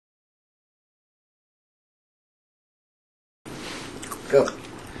Go.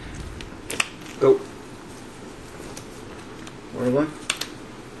 Go. Where one?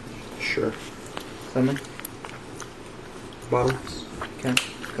 Sure. Summon. Bottoms. Okay,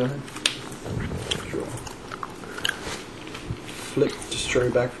 go ahead. Draw. Flip. Destroy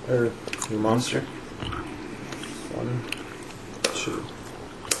back or your monster. 1, 2,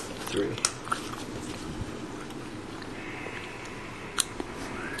 3.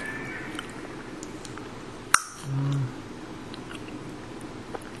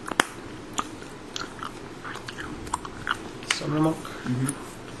 Summon monk.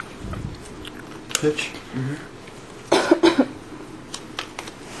 Pitch.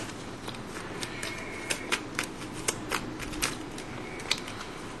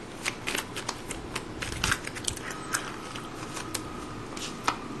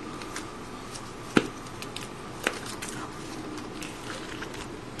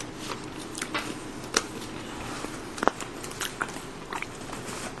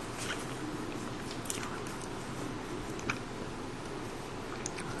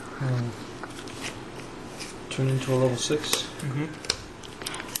 Turn into a level 6.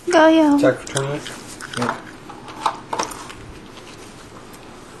 Go, yo. Attack for 28. Yep.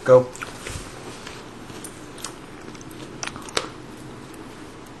 Go.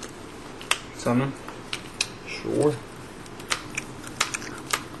 Summon. Sure.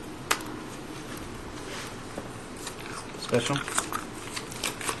 Special.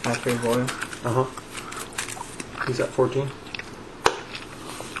 Half-free boil. He's at 14.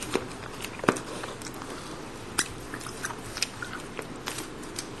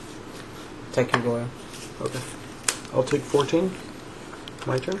 Take your boil. Okay. I'll take 14.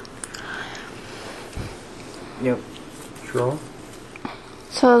 My turn. Yep. Draw.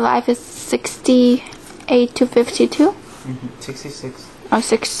 So life is 68 to 52? 66. Oh,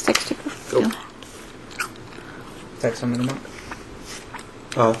 6 to 52. Go. Attack summon the monk.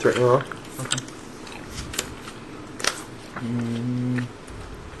 Threatening roll. Okay.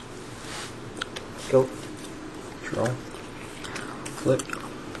 Go. Draw. Flip.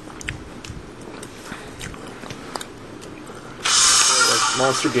 That's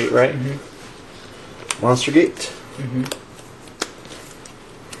Monster Gate, right? Monster Gate.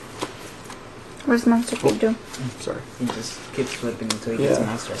 Where's Monster Kid do? Sorry. He just keeps flipping until he gets a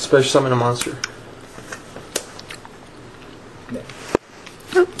monster. Special summon a monster. Yeah.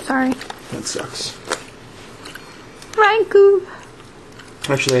 Oops, sorry. That sucks. Ranku!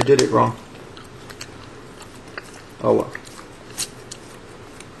 Actually, I did it wrong. Oh well.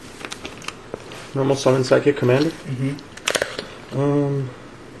 Normal summon psychic commander.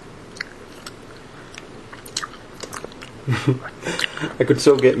 I could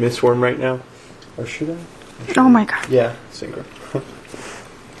still get Mistworm right now. Or should I? Oh my god. Yeah, synchro.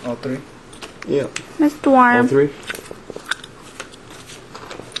 All three. Yeah. Mr. All Worm. 3.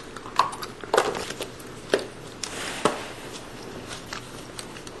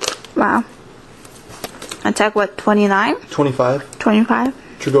 Wow. Attack what, 29? 25. 25?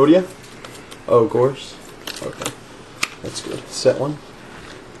 Tragodia. Oh, Gorse. Okay. That's good. Set 1.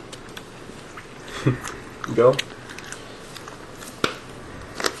 Go.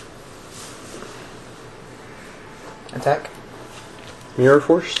 Attack. Mirror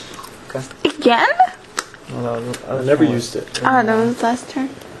Force. Okay. Again? Well, I never used it. Oh, that was last turn.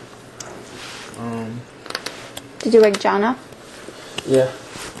 Um. Did you wake John up? Yeah.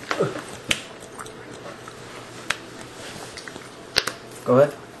 Go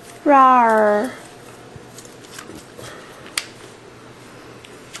ahead. Rawr.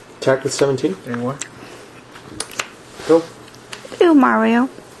 Attack with 17. 3 more. Go. Ew, Mario.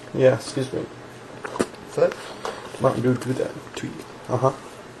 Yeah, excuse me. Flip. Mountain Dew do that to you.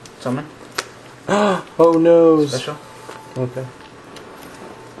 Summon. Oh no. Special. Okay.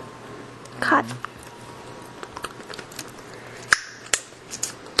 Cut.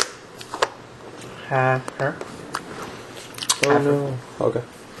 Have her. Oh Half no. Okay.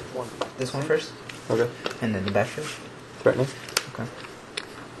 This one first. Okay. And then the back shoe. Threatening. Okay.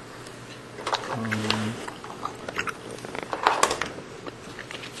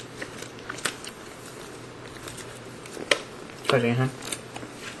 Treasure in hand.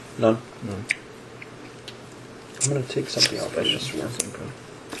 None. No. I'm gonna take something out from this one. Synchro. I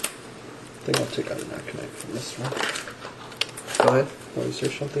think I'll take out an Arcanite from this one. Go ahead. Oh, is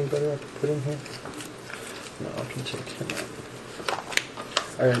there something better I could put in here? No, I can take him out.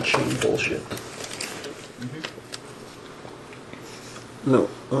 Iron Chain bullshit. No,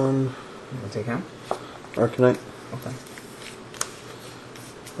 We'll take him. Arcanite. Okay.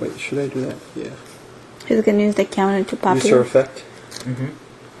 Wait, should I do that? Yeah. He's gonna use the counter to pop Use her it. effect.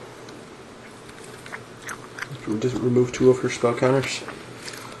 Just remove 2 of her spell counters.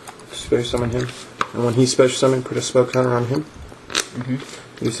 Special summon him. And when he's special summoned, put a spell counter on him.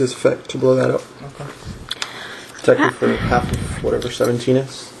 Use his effect to blow that up. Okay. Attack you for half of whatever 17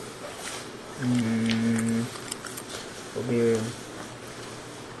 is. Will be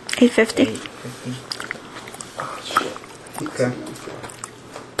 850. 850. Oh, shit. Okay.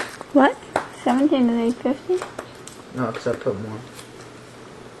 What? 17 is 850? No, because I put more.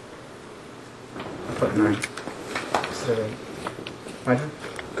 I put 9 instead of 8. My turn?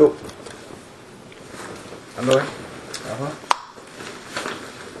 Go. I'm going.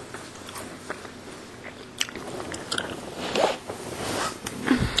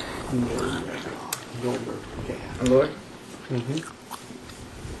 I'm going.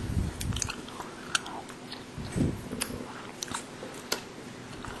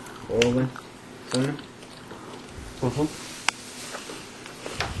 Rolling. Summon.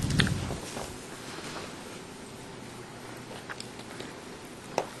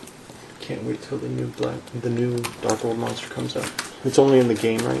 Can't wait till the new Dark World monster comes out. It's only in the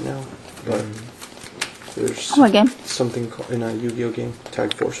game right now, but there's What game? something in a Yu-Gi-Oh game,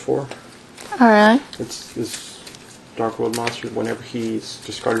 Tag Force 4. Oh, really? It's this Dark World monster. Whenever he's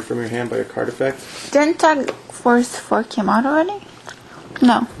discarded from your hand by a card effect. Didn't Tag Force 4 came out already?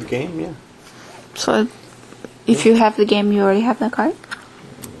 No. The game, yeah. So, if you have the game, you already have the card?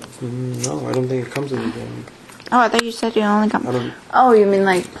 No, I don't think it comes in the game. Oh, I thought you said you only got... I don't. Oh, you mean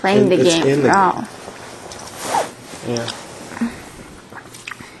like playing the It's game? in the Oh. Yeah.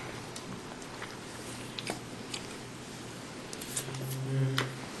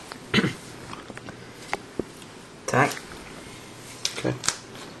 Attack. Okay.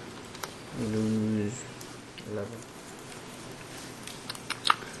 Lose 11.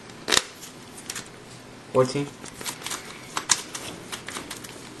 14.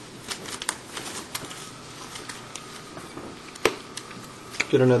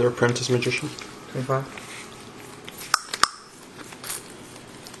 Get another apprentice magician. 25.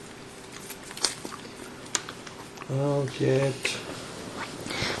 I'll get.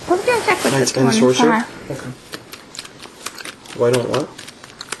 What would you attack with Knights the and sorcerer. 25? Okay. Why don't what?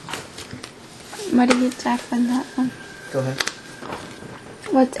 What did you attack with that one? Go ahead.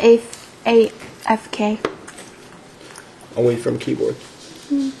 What's AFK? Away from keyboard.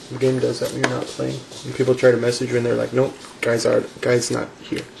 The game does that when you're not playing. When people try to message you and they're like, nope, guy's not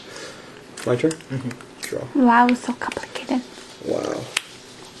here. My turn? Draw. Wow, it's so complicated. Wow.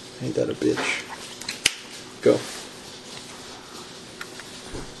 Ain't that a bitch. Go.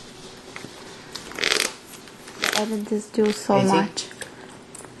 The editors do so 18. much.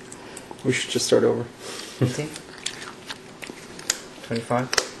 We should just start over. 18. 25.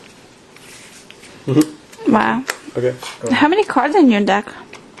 Wow. Okay. Go. How many cards in your deck?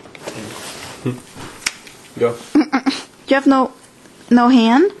 Go. You have no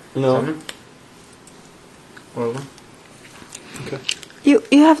hand? No. Summon. Rolling. Okay. You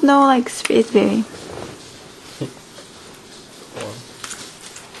have no like space, baby. 4.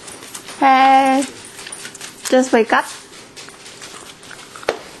 Hey, just wake up.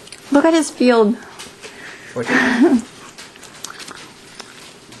 Look at his field. 14.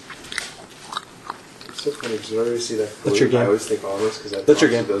 It's so funny because whenever you see that That's your flute, I game. always think honest because I've That's your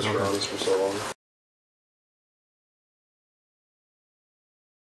talked to game. those for honest for so long.